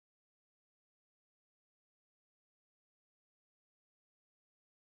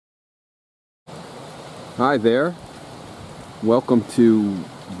Hi there. Welcome to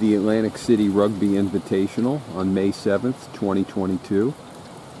the Atlantic City Rugby Invitational on May 7th, 2022.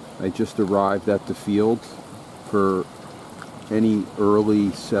 I just arrived at the field for any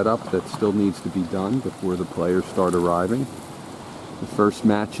early setup that still needs to be done before the players start arriving. The first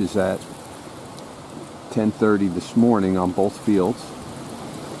match is at 10:30 this morning on both fields,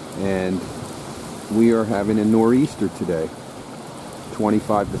 and we are having a nor'easter today.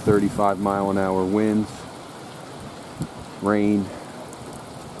 25 to 35 mile an hour winds, rain,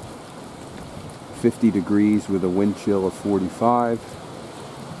 50 degrees with a wind chill of 45,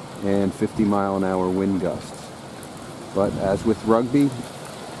 and 50 mile an hour wind gusts. But as with rugby,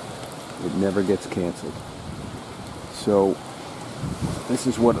 it never gets canceled. So this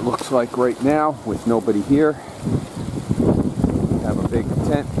is what it looks like right now with nobody here. We have a big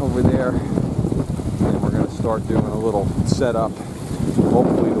tent over there, and we're going to start doing a little setup.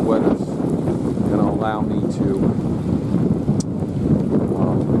 Hopefully the weather's going to allow me to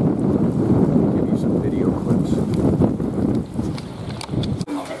give you some video clips.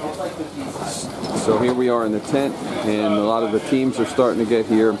 So here we are in the tent, and a lot of the teams are starting to get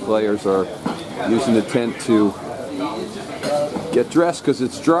here, and players are using the tent to get dressed because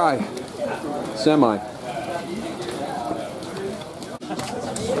it's dry. Semi.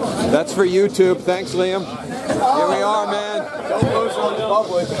 That's for YouTube. Thanks, Liam. Here we are, man.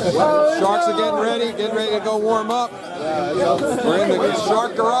 Sharks are getting ready to go warm up. We're in the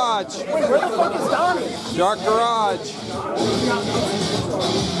Shark Garage. Shark Garage.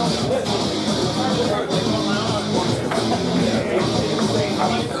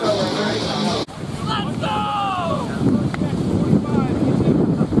 Let's go!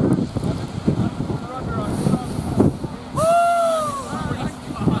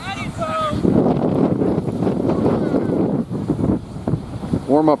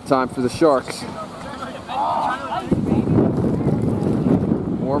 Warm-up time for the Sharks.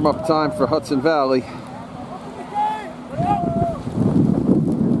 Warm-up time for Hudson Valley.